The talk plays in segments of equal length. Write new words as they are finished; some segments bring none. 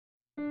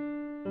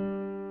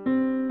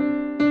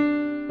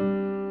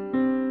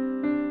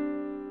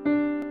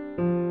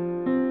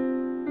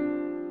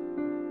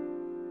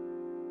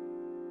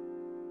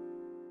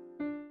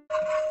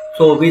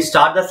So we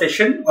start the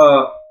session.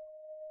 So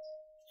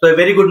a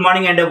very good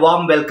morning and a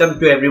warm welcome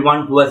to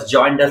everyone who has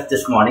joined us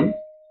this morning.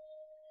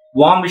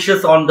 Warm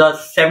wishes on the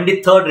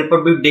 73rd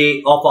Republic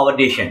Day of our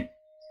nation.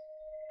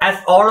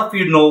 As all of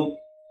you know,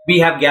 we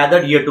have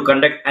gathered here to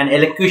conduct an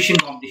elocution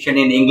competition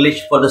in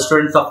English for the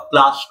students of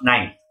class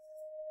 9.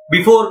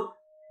 Before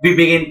we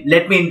begin,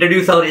 let me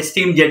introduce our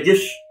esteemed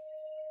judges,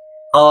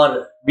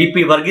 our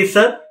VP Varghese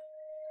sir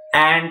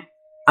and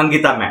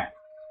Angita ma'am.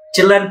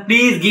 Children,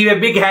 please give a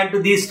big hand to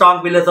these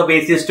strong pillars of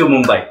ACS to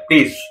Mumbai,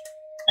 please.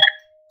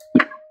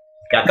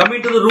 Yeah,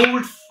 coming to the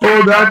rules.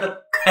 Oh,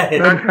 that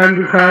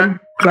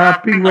hand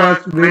clapping was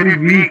very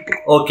weak.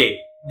 Okay,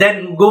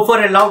 then go for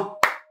a loud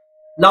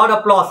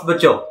applause,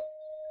 bacho.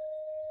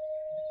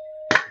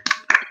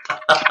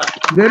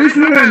 There is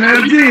no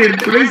energy in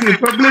today's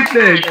Republic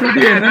Day. It should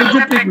be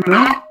energetic,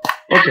 no?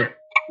 Okay,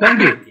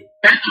 thank you.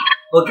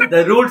 Okay,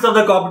 the rules of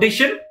the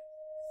competition.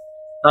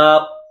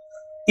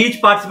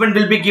 Each participant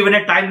will be given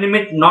a time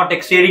limit not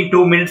exceeding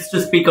 2 minutes to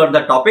speak on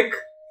the topic.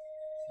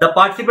 The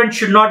participant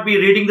should not be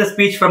reading the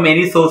speech from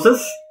any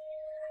sources.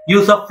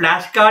 Use of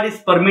flashcard is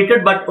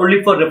permitted but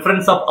only for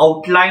reference of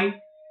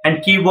outline and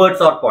keywords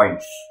or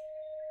points.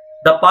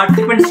 The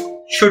participants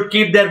should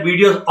keep their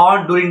videos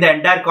on during the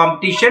entire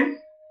competition.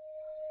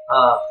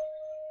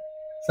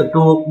 So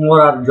 2 more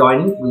are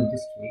joining. We'll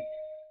just wait.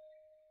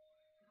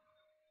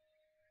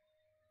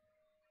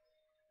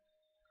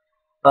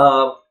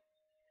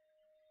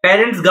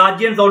 Parents,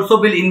 guardians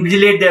also will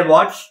invigilate their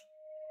wards.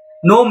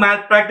 No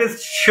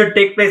malpractice should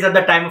take place at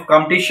the time of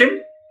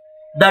competition.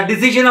 The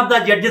decision of the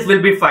judges will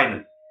be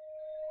final.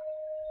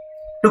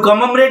 To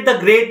commemorate the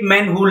great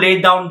men who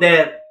laid down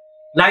their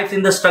lives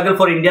in the struggle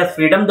for India's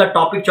freedom, the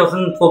topic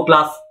chosen for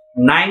class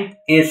 9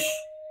 is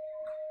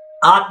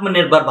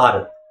Atmanirbhar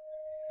Bharat.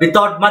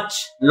 Without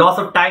much loss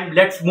of time,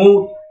 let's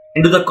move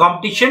into the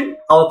competition.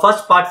 Our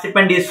first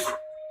participant is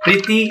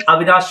Preeti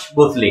Avinash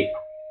Bhosle.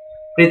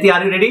 Preeti,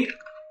 are you ready?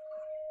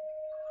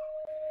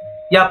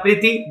 Yeah,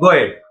 Preeti, go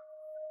ahead.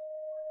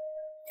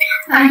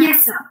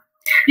 Yes, sir.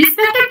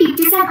 Respected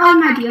teachers and all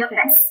my dear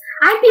friends,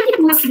 I'm Preeti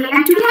Bhosle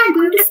and today I'm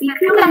going to speak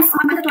to you guys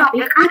on the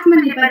topic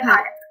Atmanirbhar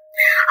Bharat.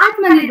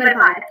 Atmanirbhar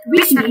Bharat,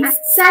 which means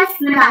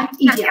Self-reliant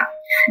India.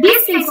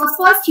 This phrase was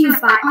first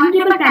used by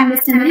Honourable Prime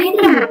Minister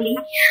Narendra Modi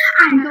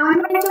and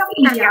Government of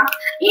India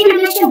in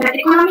relation with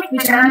economic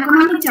vision and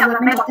economic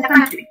development of the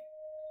country.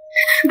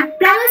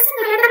 Prime Minister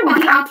Narendra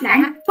Modi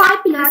outlined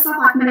 5 pillars of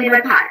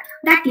Atmanirbhar Bharat,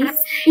 that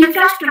is,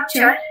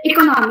 infrastructure,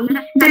 economy,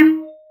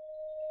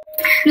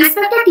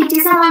 Respected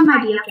teachers and all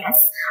my dear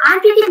friends, I'm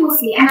Preeti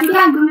Bhosle and today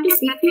I'm going to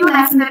speak to you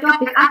guys on the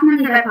topic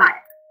Atmanirbhar Bharat.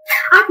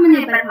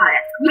 Atmanirbhar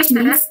Bharat, which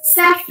means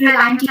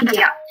Self-reliant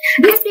India.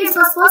 This phrase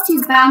was first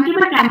used by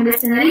Honourable Prime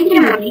Minister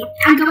Narendra Modi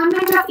and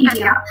Government of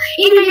India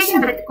in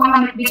relation with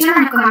economic vision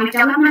and economic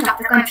development of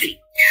the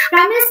country.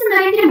 Prime Minister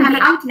Narendra Modi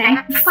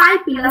outlined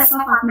 5 pillars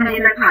of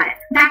Atmanirbhar Bharat,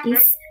 that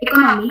is,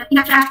 economy,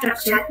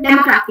 infrastructure,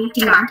 demography,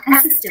 demand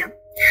and system.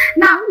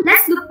 Now,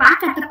 let's look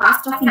back at the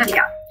past of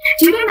India.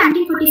 During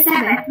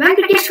 1947, when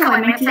British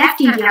government left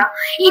India,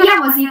 India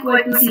was equal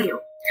to 0.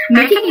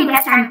 Making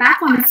India stand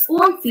back on its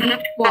own feet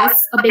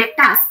was a big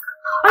task.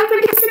 On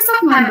 26th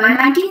of November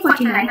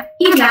 1949,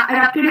 India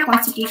adopted a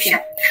constitution,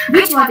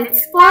 which was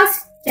its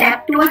first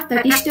step towards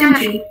the digital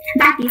dream,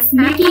 that is,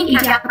 making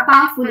India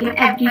powerful in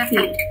every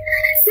field.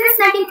 Since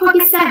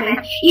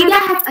 1947, India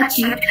has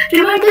achieved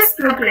tremendous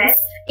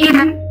progress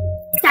in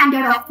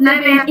standard of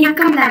living,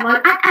 income level,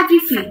 and every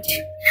field.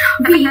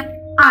 We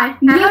are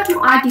near to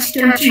our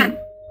digital dream.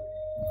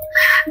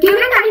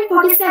 During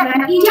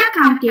 1947, India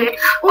counted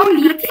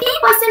only 3%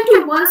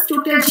 to world's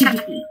total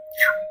GDP.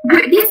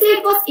 This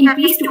rate was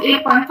increased to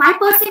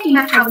 8.5% in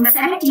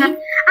 2017,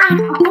 and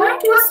according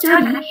to a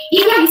study,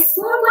 India is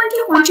soon going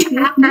to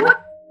contribute more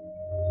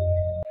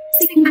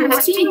in the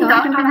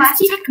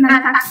domestic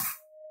manufacturing.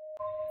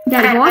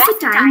 There was a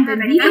time when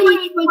we were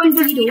equal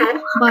to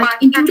 0,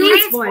 but in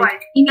today's world,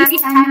 India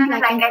is standing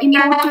like an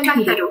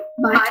immortal hero.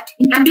 But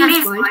in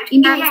today's world,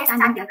 India is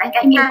standing like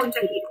an immortal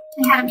hero.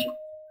 Thank you.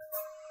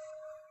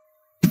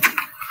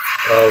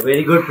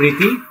 Very good,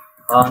 Preeti.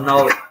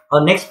 Now,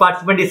 our next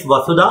participant is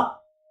Vasudha.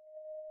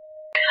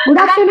 Good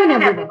afternoon,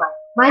 everyone.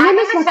 My name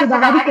is Vasudha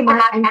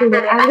Harikumar, and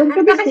today I am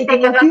going to be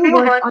speaking a few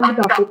words on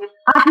the topic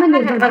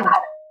Atmanirbhar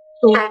Bharat.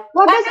 So,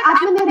 what does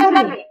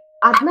Atmanirbhar mean?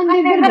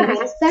 Atmanirbhar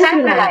means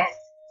self-reliance.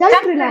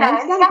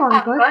 Self-reliance can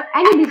conquer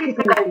any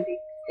difficulty.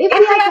 If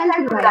we are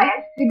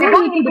self-reliant, we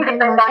don't need to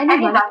depend on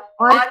anyone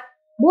or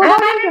bow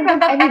down in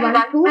front of anyone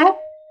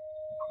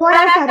for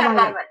our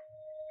survival.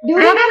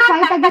 During our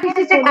fight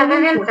against the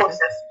colonial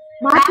forces,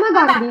 Mahatma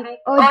Gandhi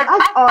urged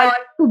us all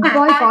to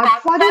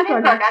boycott foreign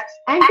products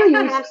and to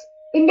use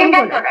Indian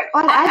products,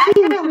 or as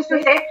we used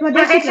to say,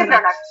 Swadeshi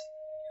products.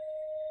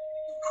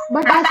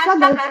 But our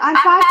struggles are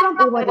far from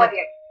over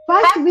yet.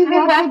 First we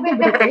fought with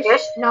the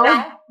British,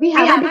 now we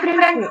have a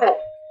different foe.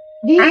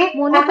 The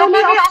monopoly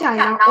of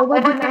China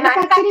over the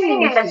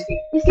manufacturing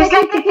industry is like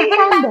a ticking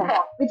time bomb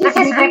which is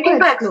waiting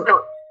to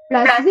explode.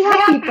 Plus, we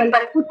have people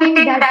who think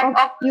that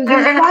of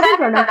using foreign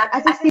products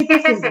as a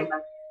status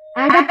symbol.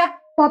 And a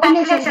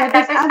population that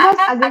is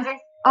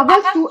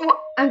averse to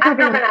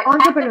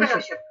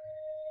entrepreneurship.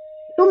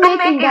 To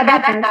make India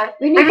better,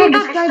 we need to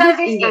destroy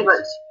these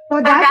evils.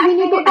 For that, we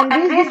need to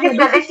embrace this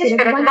progressive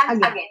spirit once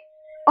again.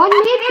 On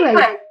May 12,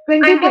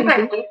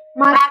 2020,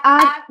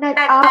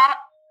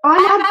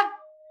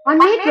 on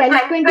May 12,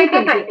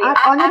 2020, our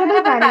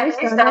Honourable Prime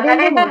Minister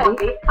Narendra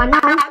Modi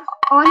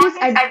announced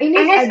in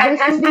his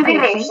address to the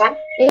nation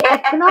an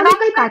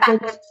economical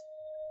package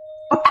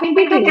of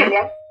 20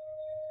 trillion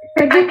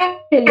to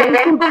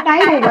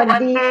tide over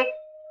the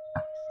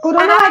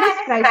coronavirus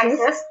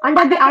crisis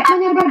under the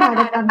Atmanirbhar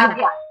Bharat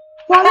Abhiyan.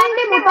 Following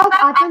the motto of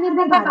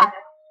Atmanirbhar Bharat,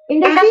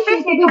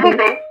 industries need to be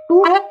built to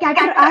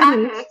cater our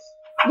needs.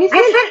 This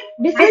will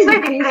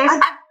decrease our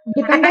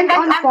dependence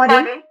on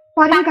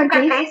foreign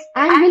countries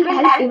and will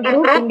help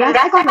improve India's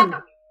economy.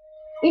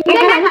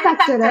 Indian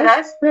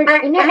manufacturers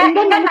produce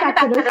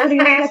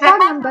record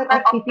number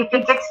of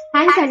PPE kits,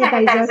 hand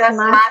sanitizers,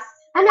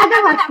 masks, and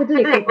other hospital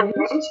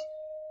equipment.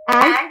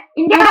 And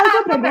India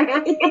also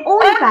produces its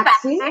own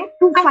vaccine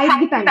to fight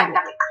the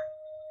pandemic.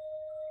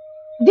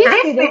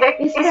 This spirit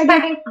is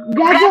spreading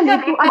gradually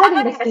to other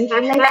industries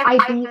like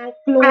IT,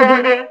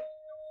 clothing,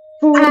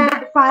 food,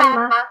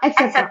 pharma,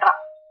 etc.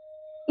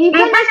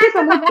 Even as we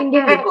promote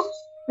Indian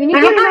goods, we need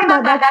to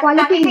remember that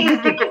quality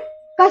is the key.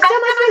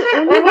 Customers will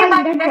only buy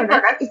Indian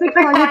products if its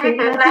quality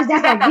matches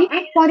that of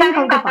the foreign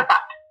counterpart.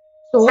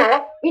 So,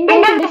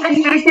 Indian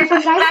industries should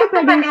strive to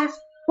produce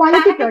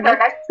quality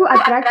products to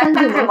attract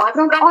consumers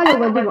from all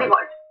over the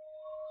world.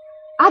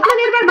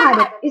 Atmanirbhar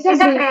Bharat is a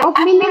dream of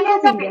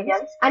millions of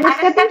Indians and a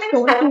stepping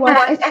stone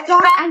towards a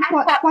strong and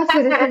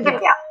prosperous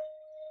India.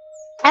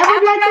 I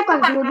would like to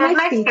conclude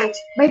my speech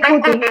by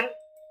quoting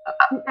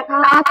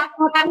our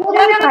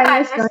Honourable Prime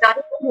Minister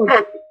Modi.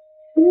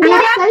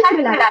 India's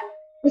self-reliance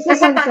is a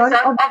concern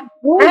of the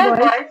whole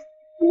world,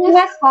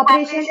 peace,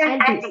 cooperation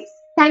and peace.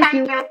 Thank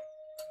you.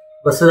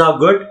 This is all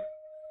good.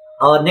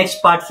 Our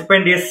next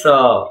participant is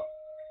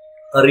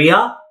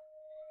Ria.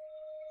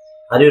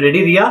 Are you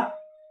ready, Ria?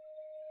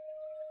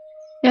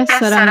 Yes,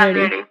 sir, I'm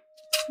ready.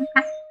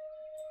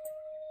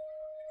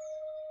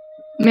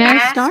 May I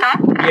start?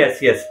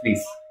 Yes,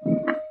 please.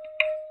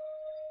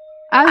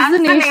 As the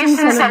nation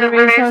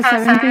celebrates our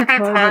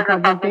 73rd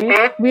Republic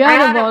Day, we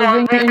are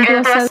evolving into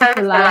a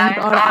self-reliant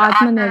or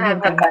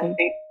Atmanirbhar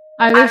country.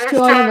 I wish you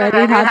all a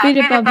very happy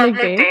Republic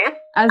Day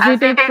as we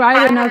take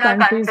pride in our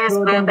country's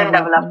growth and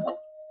development.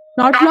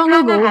 Not long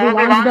ago, we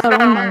launched our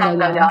own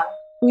Mangalyaan.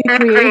 We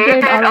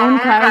created our own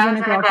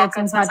cryogenic rockets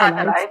and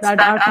satellites that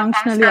are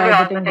functionally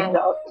orbiting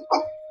the Earth.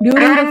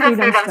 During the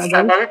freedom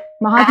struggle,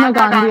 Mahatma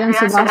Gandhi and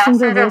Subhash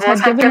Chandra Bose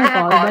had given a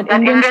call that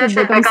Indians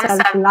should become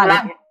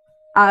self-reliant,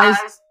 as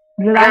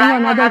relying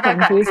on other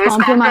countries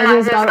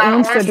compromises our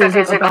own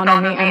strategic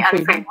autonomy and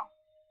freedom.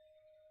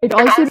 It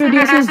also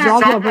reduces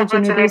job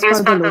opportunities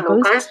for the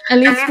locals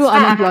and leads to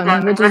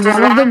unemployment, which is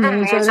one of the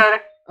major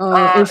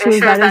issues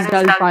that is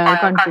dealt by our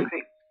country.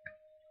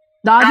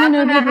 The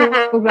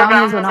Atmanirbhar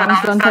program was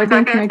announced on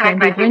 13th May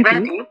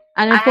 2020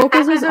 and it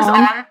focuses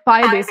on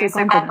 5 basic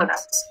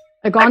components: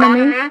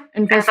 economy,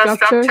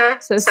 infrastructure,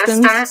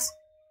 systems,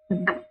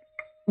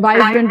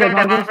 vibrant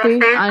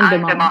demography, and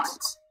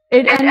demands.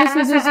 It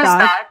envisages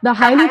that the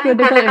highly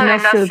critical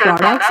industrial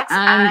products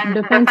and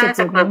defense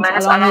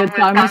equipment along with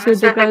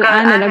pharmaceutical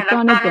and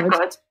electronic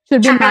goods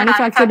should be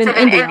manufactured in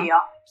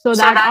India so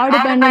that our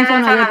dependence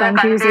on other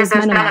countries is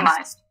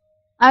minimized.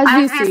 As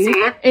we see,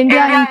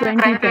 India in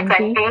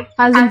 2020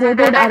 has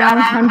imported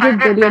around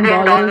 $100 billion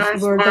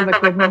worth of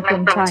equipment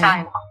from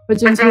China,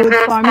 which includes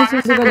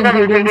pharmaceutical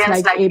ingredients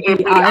like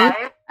API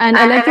and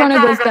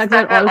electronic goods that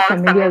we're all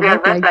familiar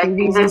with, like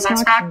TVs and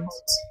smartphones.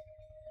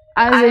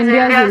 As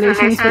India's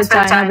relations with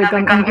China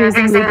become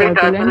increasingly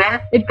turbulent,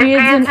 it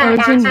creates an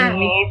urgent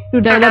need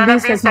to develop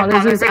these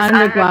technologies and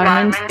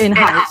requirements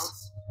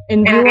in-house.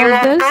 In view of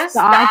this, the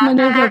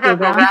Atmanirbhar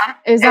program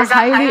is a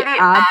highly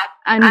apt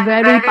and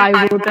very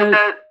pivotal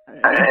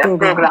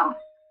program.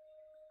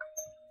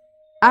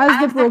 As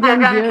the program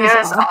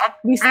gears up,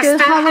 we still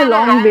have a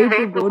long way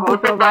to go to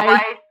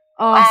provide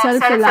a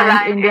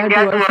self-reliant India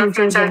to our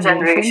future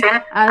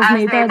generation, as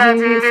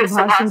Netaji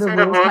Subhash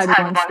Chandra Bose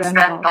had once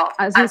dreamt of,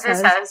 as he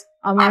says,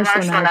 Amar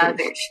Sonal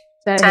Desh.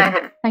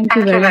 Thank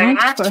you very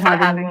much for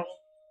having me.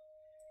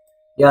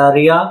 Yeah,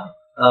 Ria,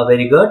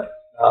 very good.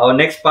 Our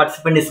next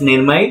participant is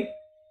Nirmai.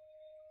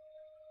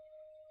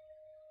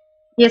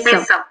 Yes,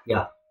 sir.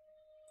 Yeah.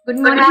 Good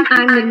morning,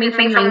 I'm Nirmai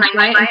from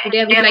Mumbai, and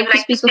today I would like to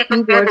speak a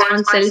few words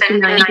on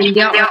Self-reliant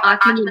India or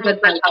Atmanirbhar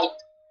Bharat.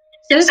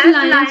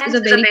 Self-reliance is a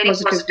very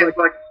positive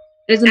word.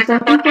 It is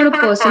important for a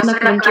person, a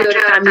country, or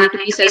a family to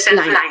be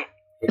self-reliant.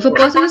 If a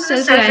person is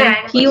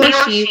self-reliant, he or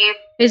she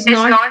does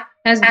not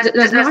have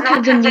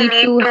the need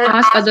to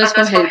ask others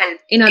for help.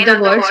 In other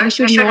words, we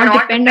should not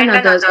depend on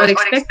others or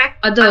expect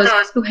others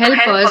to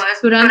help us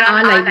to run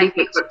our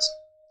livelihoods.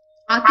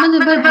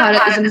 Atmanirbhar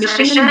Bharat is a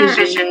mission and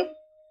vision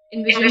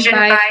envisioned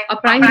by our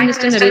Prime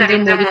Minister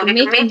Narendra Modi to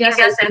make India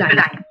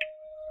self-reliant.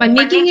 By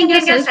making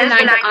India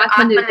self-reliant and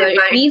Atmanirbhar,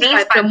 it means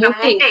by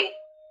promoting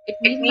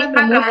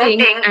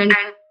and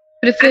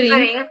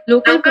preferring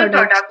local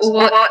products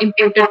over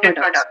imported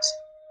products.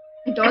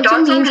 It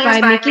also means by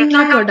making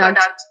our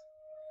products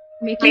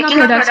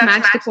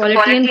match the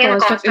quality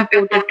and cost of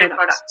imported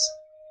products.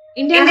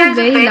 India is a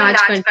very large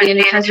country and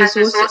it has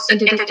resources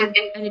and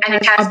it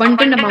has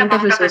abundant amount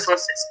of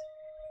resources.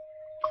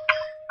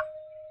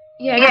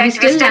 Yet we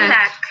still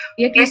lack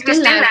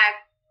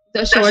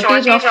the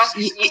shortage of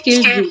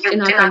skilled youth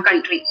in our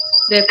country.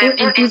 Therefore,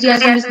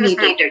 enthusiasm is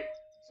needed.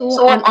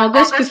 So, on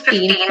August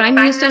 15, Prime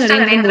Minister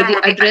Narendra Modi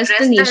addressed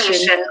the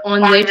nation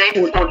on Red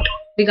Fort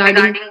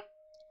regarding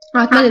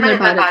Atmanirbhar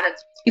Bharat.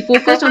 He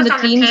focused on the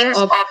themes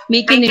of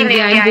Make in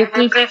India and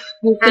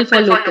vocal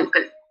for local.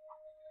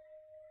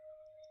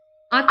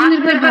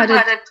 Atmanirbhar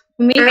Bharat,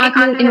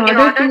 in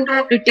order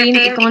to retain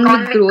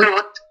economic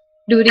growth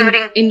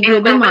in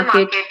global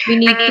market, we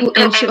need to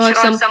ensure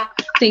some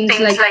things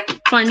like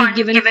fund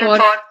given for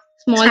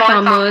small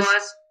farmers,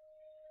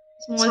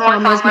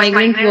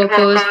 migrant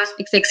workers,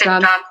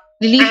 etc.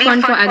 Relief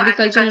fund for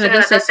agriculture and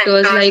other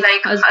sectors like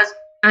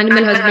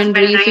animal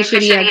husbandry,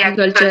 fishery,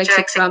 agriculture,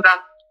 etc.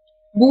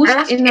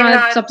 Boost in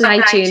our supply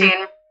chain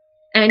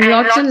and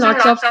lots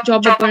of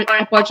job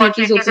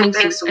opportunities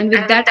opening soon. And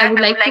with that, I would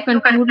like to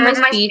conclude my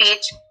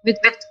speech with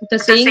the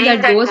saying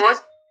that goes,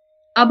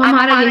 अब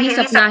हमारा यही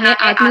सपना है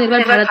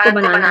आत्मनिर्भर भारत को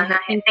बनाना है.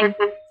 Thank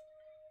you.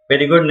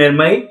 Very good,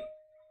 Nirmay.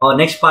 Our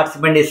next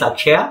participant is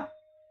Akshaya.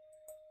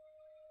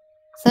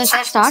 Sir,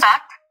 start?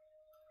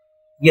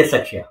 Yes,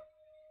 Akshaya.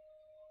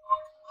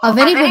 A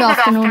very good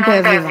afternoon to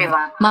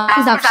everyone. My name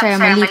is Akshaya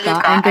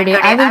Malika and today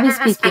I will be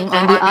speaking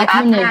on the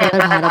Atmanirbhar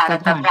Bharat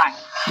Abhiyan.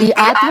 The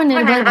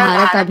Atmanirbhar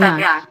Bharat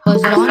Abhiyan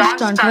was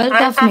launched on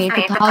 12th of May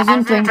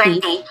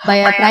 2020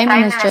 by our Prime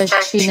Minister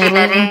Shri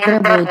Narendra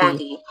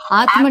Modi.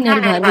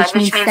 Atmanirbhar, which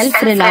means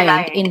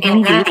self-reliant in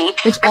Hindi,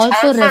 which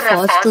also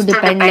refers to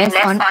dependence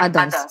on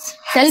others.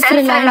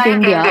 Self-reliant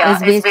India is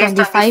based on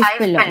the 5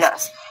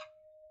 pillars: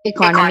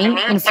 economy,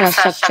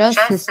 infrastructure,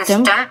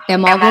 system,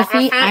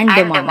 demography and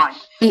demand.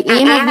 The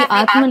aim of the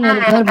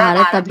Atmanirbhar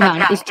Bharat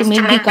Abhiyan is to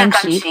make the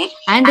country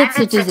and its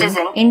citizens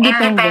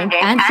independent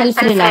and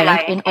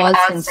self-reliant in all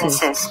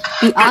senses.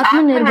 The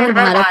Atmanirbhar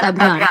Bharat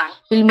Abhiyan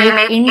will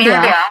make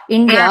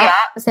India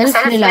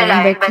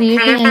self-reliant by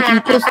creating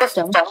an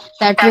ecosystem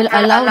that will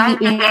allow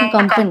the Indian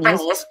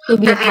companies to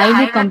be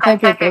highly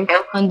competitive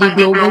on the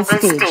global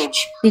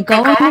stage. The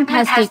government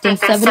has taken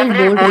several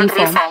bold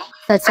reforms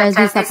such as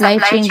the supply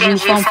chain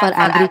reform for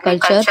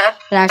agriculture,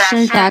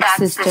 rational tax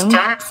system,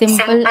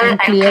 simple and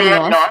clear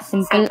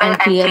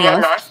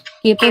laws,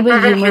 capable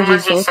human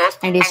resource,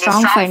 and a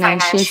strong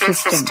financial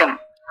system.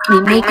 The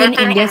Make in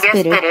India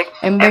spirit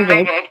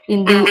embedded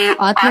in the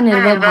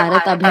Atmanirbhar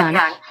Bharat Abhiyan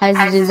has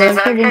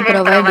resulted in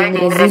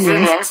providing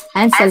resilience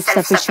and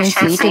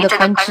self-sufficiency to the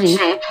country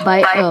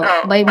by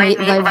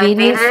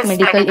various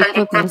medical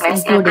equipments,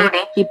 including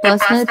the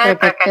personal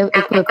protective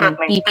equipment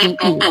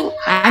 (PPE).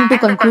 And to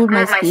conclude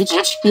my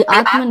speech, the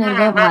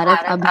Atmanirbhar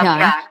Bharat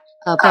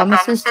Abhiyan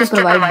promises to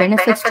provide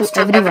benefits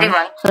to everyone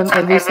from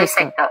every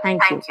sector.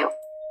 Thank you.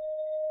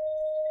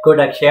 Good,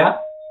 Akshaya.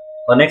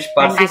 Our next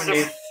participant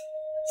is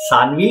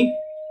Sanvi.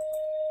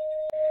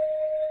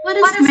 What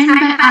is meant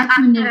by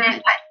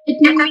Atmanirbhar? It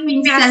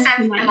means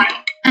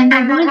self-reliant. And the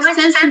word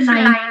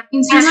self-reliant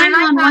means relying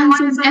on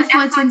one's own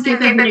efforts and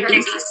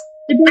capabilities.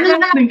 The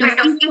development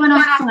of each one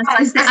of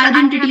us is the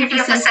identity of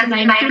a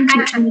self-reliant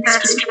country and its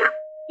history.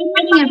 Good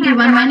morning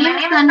everyone, my name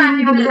is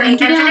Narendra and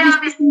today I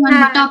will be speaking on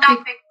the topic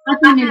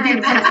Atmanirbhar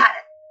Bharat.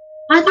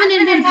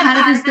 Atmanirbhar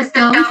Bharat is the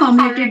term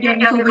formulated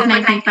during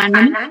COVID-19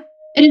 pandemic.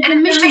 It is the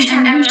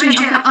mission and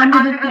vision of the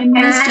Honourable Prime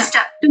Minister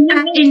to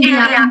make India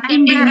and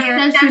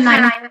Indians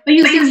self-reliant by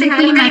using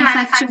locally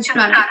manufactured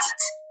products.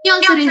 He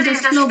also raised a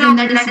slogan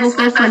that is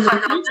vocal for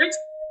local.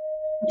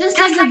 Just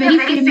like the very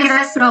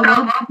famous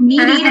proverb,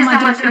 need is the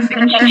mother of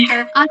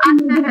invention,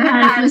 Atmanirbhar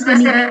Bharat was the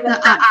need of the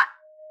art.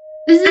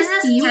 This is a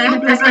scheme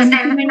that was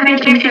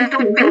implemented into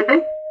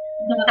full.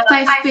 The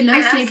 5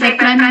 pillars laid by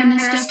Prime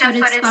Minister for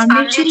its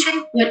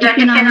foundation were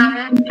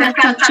economy,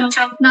 infrastructure,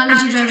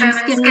 technology-driven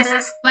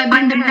skills,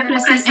 vibrant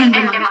democracy and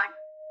demand.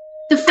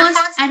 The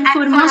first and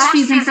foremost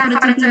reason for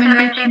its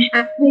implementation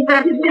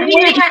was preparing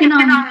the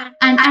economy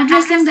and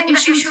addressing the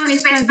issues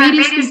faced by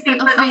various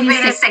people of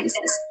various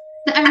sectors.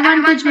 The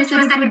advantage was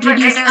that it would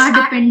reduce our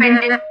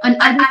dependence on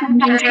other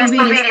countries for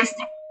various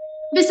reasons.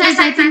 Besides,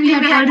 I think we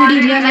have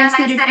already realized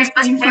that it is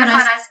time for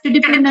us to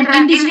depend on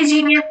indigenous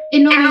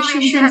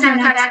innovations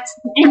and products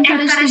to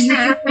encourage the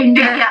youth of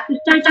India to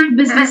start up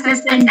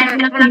businesses and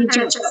develop new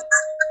jobs.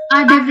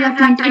 Our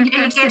development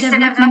indicates the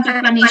development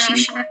of our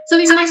nation, so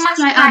we must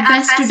try our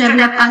best to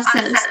develop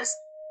ourselves.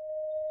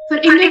 For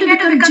India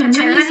to become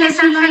generally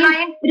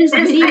self-reliant, it is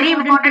very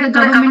important for the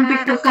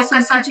government to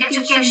focus on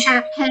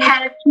education,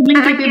 health,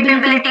 human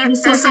capability,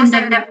 resource and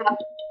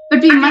development. But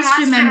we must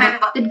remember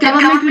that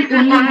government will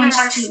only launch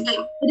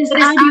scheme. It is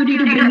our duty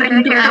to bring it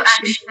into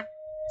action.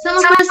 Some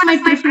of us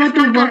might prefer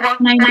to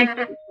work 9 to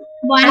 5.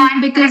 Why?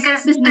 Because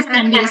business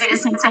can be risky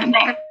sometimes.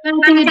 But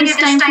I think it is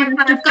time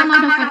for us to come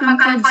out of our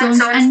comfort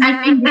zones and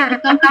make India a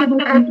comfortable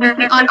country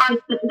for all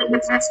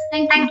citizens.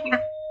 Thank you.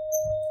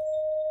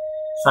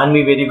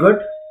 Sanvi, very good.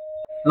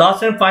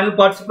 Last and final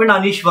participant,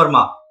 Anish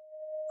Verma.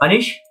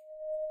 Anish?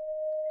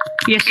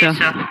 Yes, sir.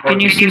 Can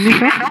you see me,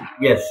 sir?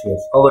 Yes,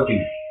 over to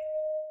you.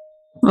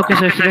 Okay,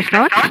 sir. Should I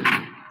start?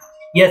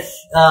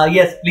 Yes,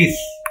 please.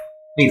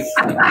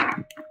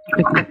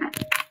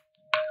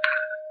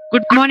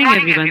 Good morning,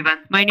 everyone.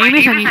 My name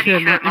is Anish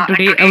Verma, and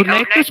today I would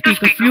like to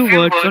speak a few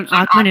words on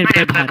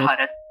Atmanirbhar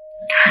Bharat.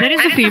 There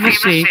is a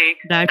famous saying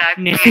that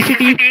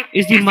necessity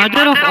is the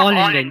mother of all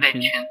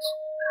inventions.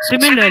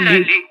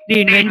 Similarly,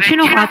 the invention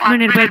of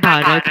Atmanirbhar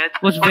Bharat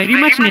was very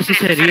much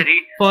necessary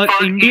for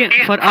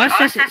us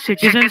as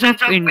citizens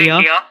of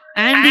India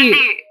and the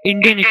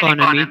Indian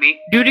economy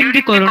during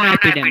the corona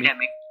epidemic.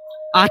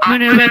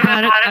 Atmanirbhar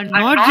Bharat are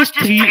not just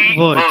 3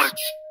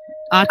 words.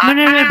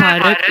 Atmanirbhar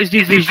Bharat is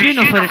the vision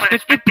of a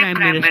respected Prime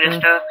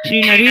Minister,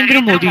 Shri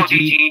Narendra Modi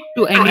ji,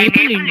 to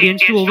enable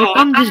Indians to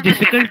overcome this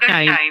difficult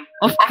time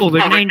of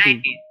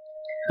COVID-19.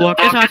 What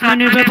is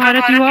Atmanirbhar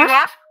Bharat, you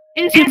ask?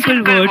 In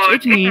simple words,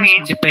 it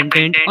means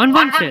dependent on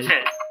oneself.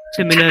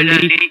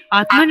 Similarly,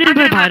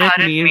 Atmanirbhar Bharat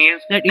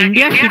means that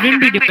India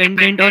shouldn't be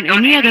dependent on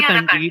any other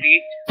country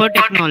for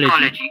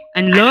technology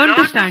and learn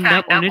to stand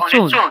up on its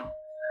own.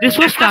 This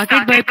was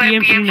started by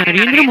PM Shri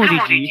Narendra Modi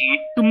ji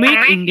to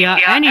make India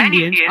and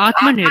Indians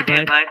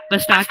Atmanirbhar by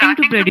starting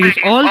to produce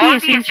all the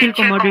essential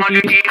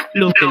commodities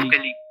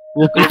locally.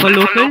 Vocal for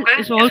local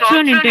is also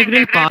an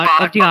integral part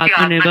of the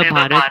Atmanirbhar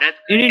Bharat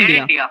in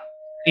India.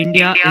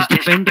 India is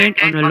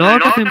dependent on a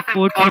lot of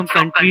import from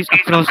countries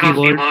across the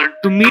world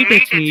to meet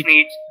its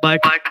needs, but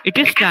it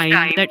is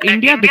time that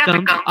India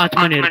becomes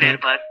Atmanirbhar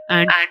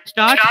and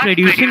starts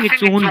producing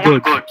its own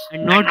goods,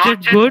 and not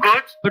just goods,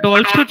 but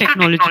also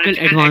technological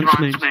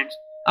advancements.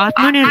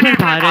 Atmanirbhar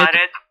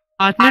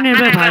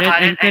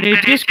Bharat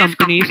encourages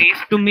companies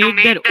to make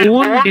their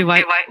own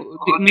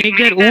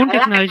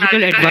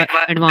technological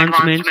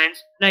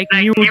advancements like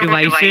new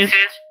devices,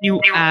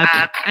 new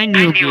apps, and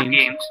new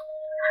games.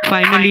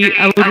 Finally,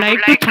 I would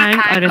like to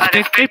thank our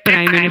respected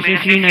Prime Minister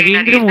Shri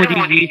Narendra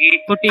Modi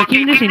ji for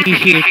taking this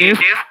initiative,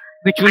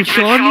 which will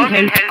surely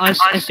help us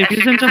as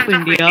citizens of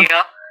India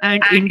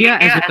and India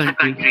as a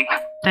country.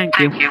 Thank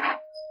you.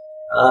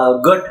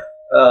 Good,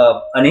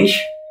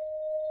 Anish.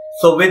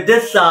 So with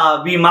this,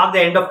 we mark the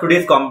end of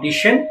today's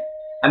competition.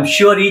 I'm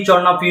sure each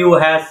one of you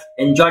has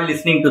enjoyed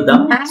listening to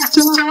them.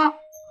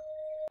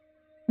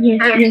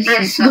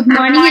 Yes. Good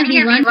morning,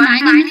 everyone. My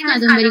name is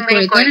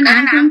Atmanirbhar and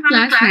I'm from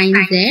class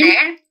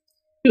 9Z.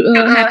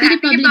 Happy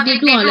Republic Day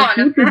to all of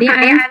you. Today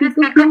I will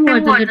speak a few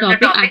words on the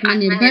topic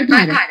Atmanirbhar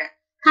Bharat.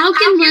 How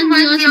can one's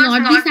ears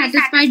not be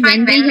satisfied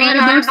when they hear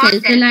about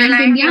self-reliant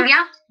India?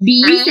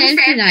 Being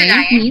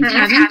self-reliant means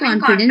having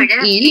confidence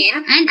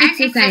in and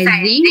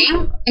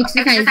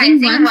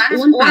exercising one's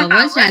own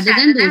powers rather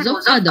than those of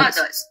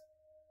others.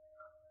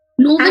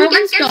 No one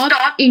can stop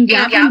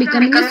India from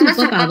becoming a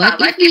superpower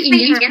if we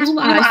Indians prove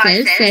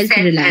ourselves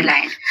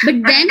self-reliant.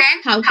 But then,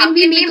 how can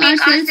we make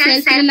ourselves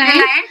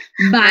self-reliant?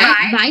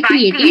 By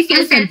creating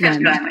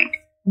self-employment.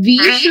 We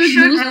should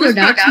use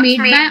products made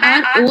by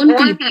our own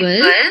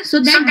people so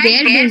that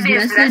their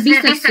business will be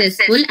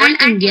successful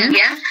and Indians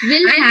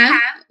will have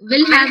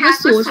a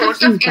source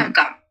of income.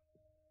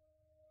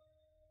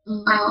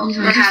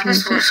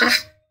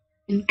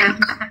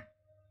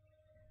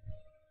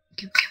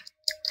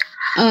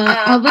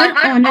 Our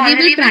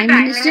honourable Prime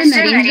Minister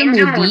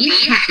Narendra Modi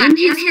in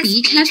his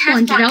speech has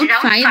pointed out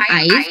five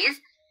eyes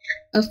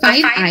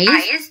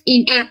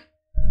in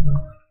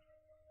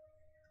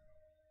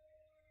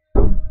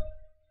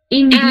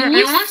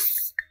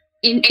use,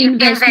 in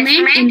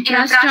investment,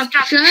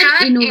 infrastructure,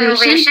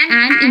 innovation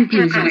and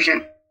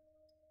inclusion,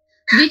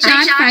 which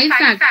are 5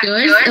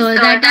 factors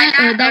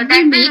that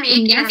will make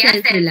India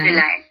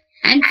self-reliant.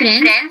 And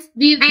friends,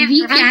 we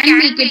can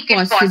make it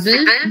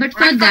possible, but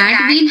for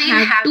that we'll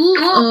have to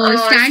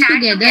stand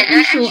together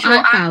and show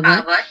our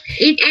power.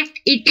 It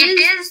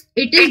is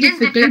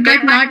difficult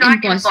but not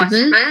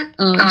impossible.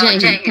 Jai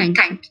Hind.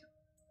 Thank you.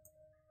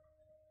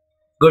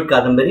 Good,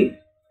 Kadambari.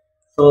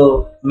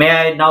 So, may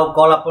I now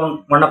call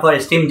upon one of our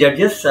esteemed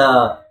judges,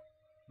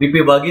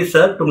 VP Baghi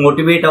sir, to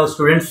motivate our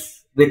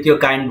students with your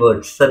kind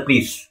words. Sir,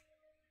 please.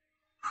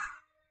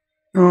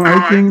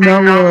 I think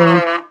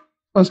now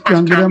first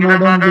Chandra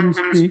madam will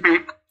speak.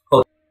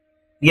 Oh.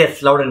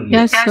 Yes, loud and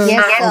clear. Yes, sir.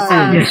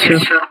 Yes, sir.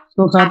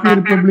 So, Happy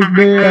Republic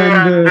Day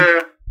and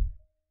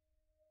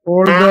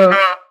all the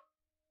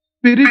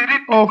spirit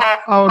of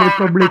our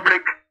republic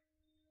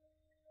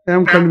I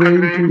am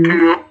conveying to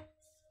you.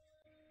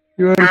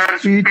 Your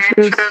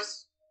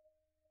speeches,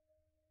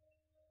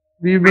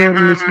 we were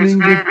listening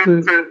with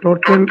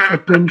total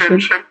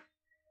attention.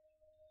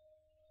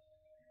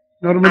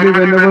 Normally,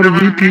 whenever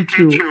we teach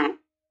you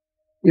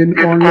in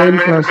online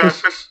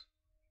classes,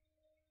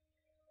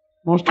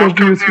 most of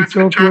you switch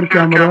off your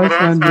cameras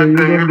and you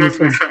don't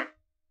listen.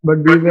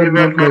 But we were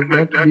not like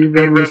that. We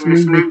were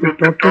listening with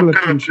total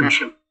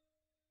attention.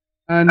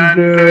 And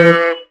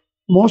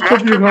most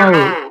of you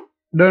have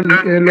done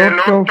a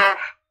lot of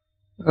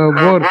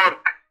work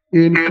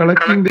in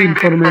collecting the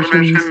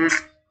information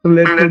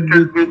related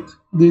with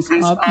this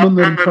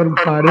Atmanirbhar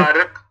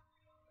Bharat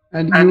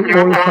and you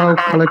all have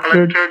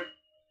collected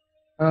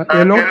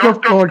a lot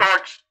of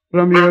thoughts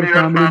from your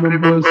family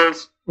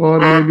members or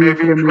maybe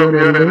from your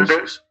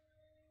elders,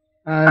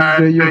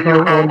 and you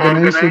have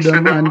organized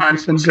them and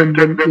presented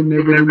them in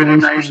a very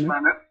nice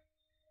manner.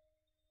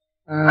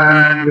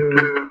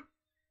 And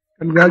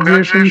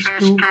congratulations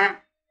to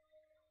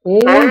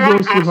all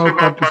those who have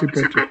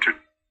participated,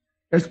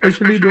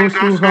 especially those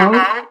who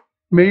have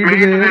made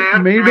their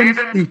maiden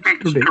speech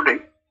today.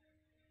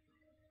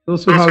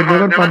 Those who have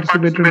never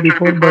participated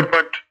before, but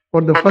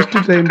for the first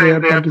time they are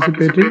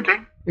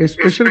participating, a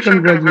special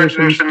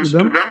congratulations to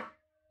them.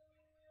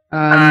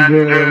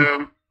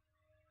 And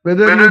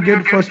whether you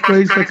get first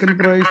prize, second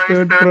prize,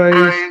 third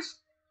prize,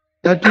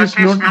 that is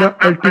not the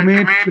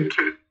ultimate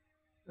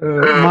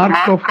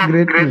mark of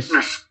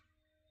greatness.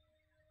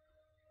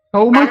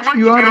 How much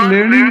you are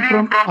learning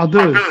from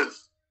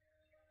others.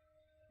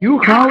 You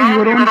have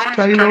your own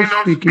style of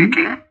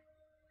speaking,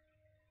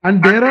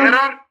 and there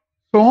are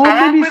so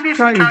many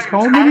styles.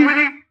 How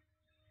many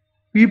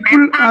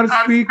people are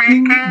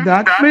speaking?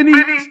 That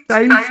many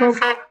styles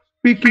of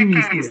speaking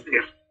is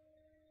there.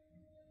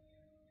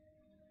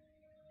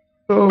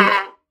 So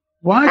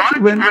watch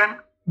when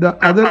the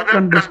other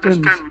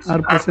contestants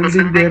are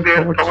presenting their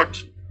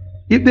thoughts.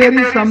 If there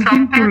is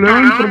something to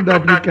learn from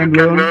that, we can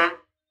learn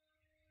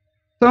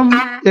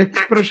some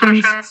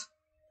expressions,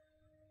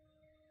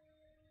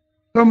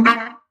 some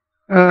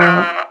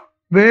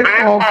way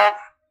of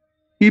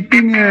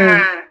keeping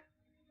a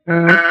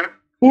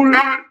full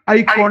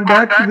eye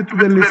contact with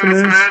the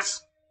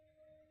listeners,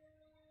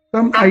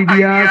 some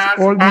ideas,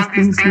 all these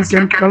things you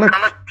can collect,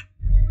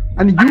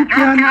 and you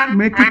can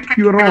make it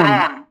your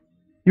own.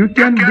 You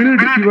can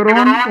build your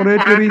own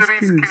oratory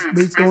skills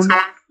based on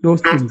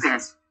those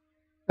things.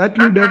 That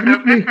will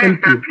definitely help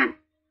you.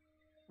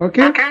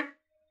 Okay?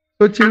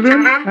 So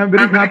children, I am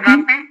very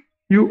happy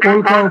you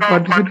all have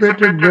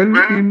participated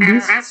well in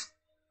this,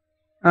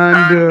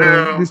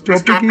 and this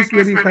topic is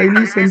very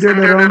highly centered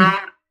around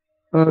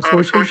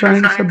social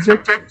science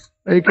subjects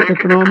like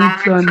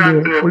economics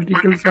and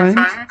political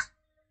science.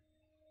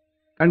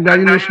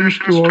 Congratulations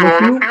to all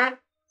of you.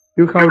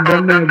 You have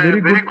done a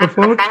very good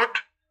effort.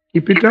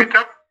 Keep it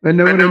up.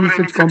 Whenever any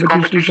such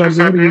competitions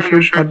are there,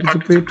 you should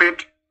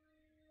participate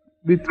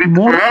with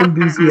more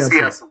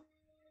enthusiasm.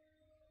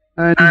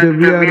 And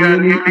we are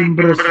really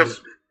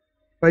impressed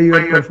by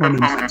your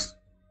performance.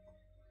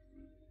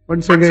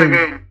 Once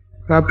again,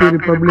 Happy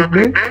Republic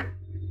Day,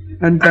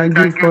 and thank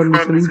you for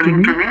listening to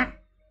me.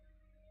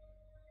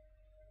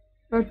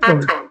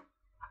 That's all.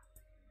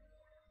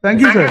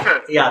 Thank you,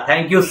 sir. Yeah,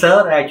 thank you,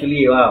 sir.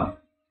 Actually,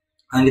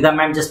 Angita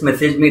ma'am just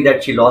messaged me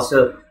that she lost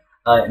her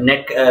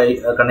net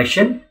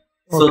connection.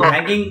 So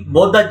thanking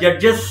both the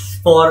judges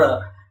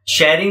for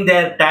sharing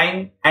their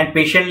time and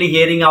patiently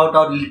hearing out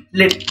our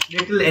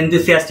little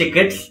enthusiastic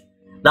kids.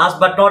 Last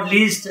but not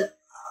least,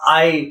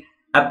 I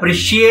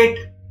appreciate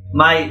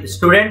my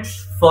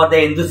students for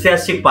their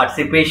enthusiastic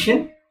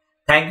participation.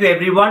 Thank you,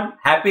 everyone.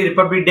 Happy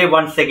Republic Day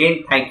once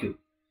again. Thank you.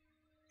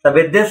 So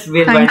with this,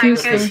 we'll wind up the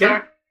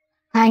session.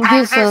 Thank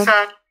you, sir.